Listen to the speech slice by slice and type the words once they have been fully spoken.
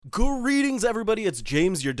Greetings, everybody. It's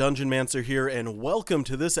James, your Dungeon Mancer here, and welcome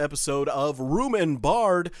to this episode of Room and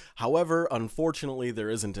Bard. However, unfortunately, there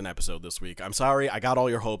isn't an episode this week. I'm sorry, I got all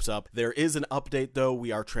your hopes up. There is an update, though.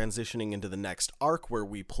 We are transitioning into the next arc where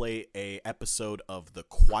we play a episode of The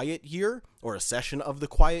Quiet Year, or a session of The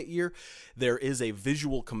Quiet Year. There is a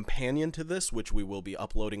visual companion to this, which we will be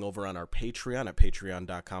uploading over on our Patreon at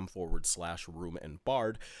patreon.com/Room and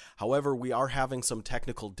Bard. However, we are having some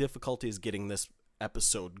technical difficulties getting this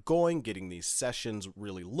episode going, getting these sessions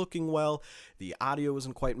really looking well. The audio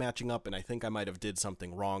isn't quite matching up, and I think I might have did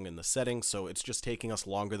something wrong in the settings, so it's just taking us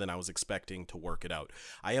longer than I was expecting to work it out.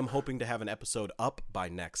 I am hoping to have an episode up by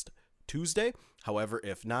next Tuesday. However,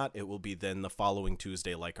 if not, it will be then the following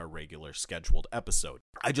Tuesday like our regular scheduled episode.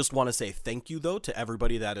 I just want to say thank you, though, to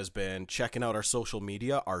everybody that has been checking out our social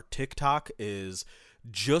media. Our TikTok is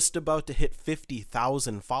just about to hit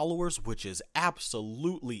 50,000 followers, which is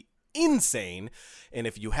absolutely insane. And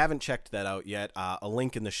if you haven't checked that out yet, a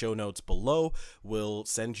link in the show notes below will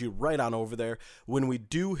send you right on over there. When we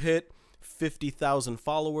do hit 50,000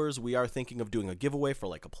 followers, we are thinking of doing a giveaway for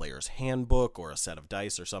like a player's handbook or a set of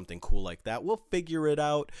dice or something cool like that. We'll figure it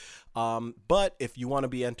out. But if you want to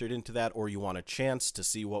be entered into that, or you want a chance to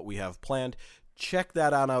see what we have planned, check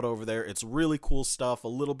that on out over there. It's really cool stuff, a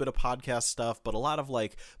little bit of podcast stuff, but a lot of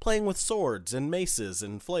like playing with swords and maces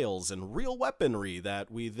and flails and real weaponry that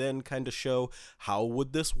we then kind of show how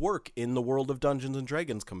would this work in the world of Dungeons and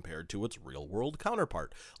Dragons compared to its real world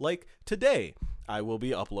counterpart. Like today, I will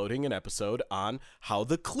be uploading an episode on how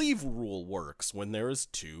the cleave rule works when there is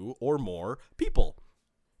 2 or more people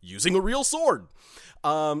using a real sword.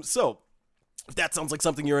 If that sounds like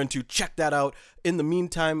something you're into, check that out. In the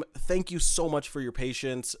meantime, thank you so much for your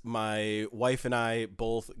patience. My wife and I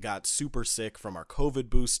both got super sick from our COVID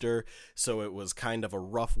booster, so it was kind of a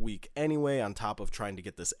rough week anyway, on top of trying to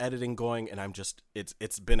get this editing going, and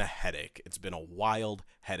it's been a headache. It's been a wild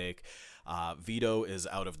headache. Vito is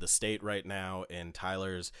out of the state right now, and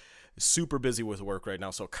Tyler's super busy with work right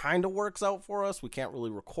now, so it kind of works out for us. We can't really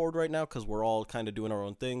record right now because we're all kind of doing our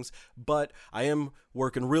own things, but I am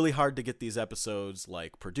working really hard to get these episodes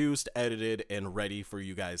like produced, edited, and ready for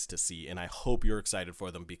you guys to see, and I hope you're excited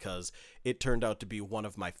for them because it turned out to be one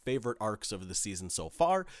of my favorite arcs of the season so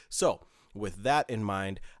far. So with that in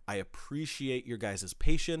mind, I appreciate your guys'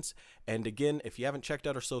 patience. And again, if you haven't checked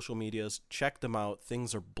out our social medias, check them out.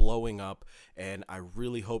 Things are blowing up, and I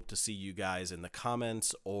really hope to see you guys in the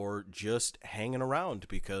comments or just hanging around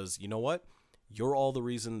because you know what? You're all the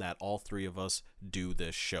reason that all 3 of us do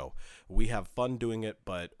this show. We have fun doing it,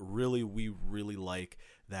 but really, we really like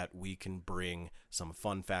that we can bring some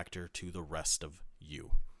fun factor to the rest of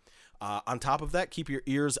you. On top of that, keep your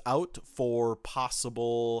ears out for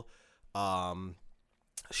possible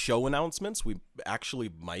show announcements. We actually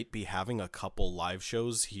might be having a couple live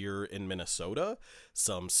shows here in Minnesota,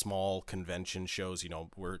 some small convention shows. You know,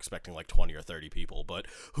 we're expecting like 20 or 30 people, but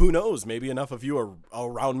who knows, maybe enough of you are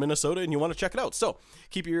around Minnesota and you want to check it out. So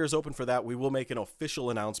keep your ears open for that. We will make an official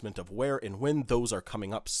announcement of where and when those are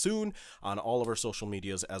coming up soon on all of our social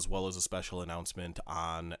medias, as well as a special announcement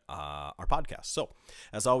on our podcast. So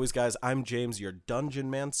as always, guys, I'm James, your Dungeon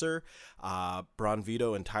Mancer. Bron,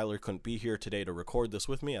 Vito, and Tyler couldn't be here today to record this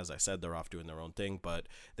with me. As I said, they're off doing their own thing, but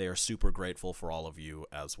they are super grateful for all of you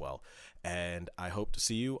as well. And I hope to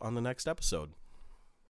see you on the next episode.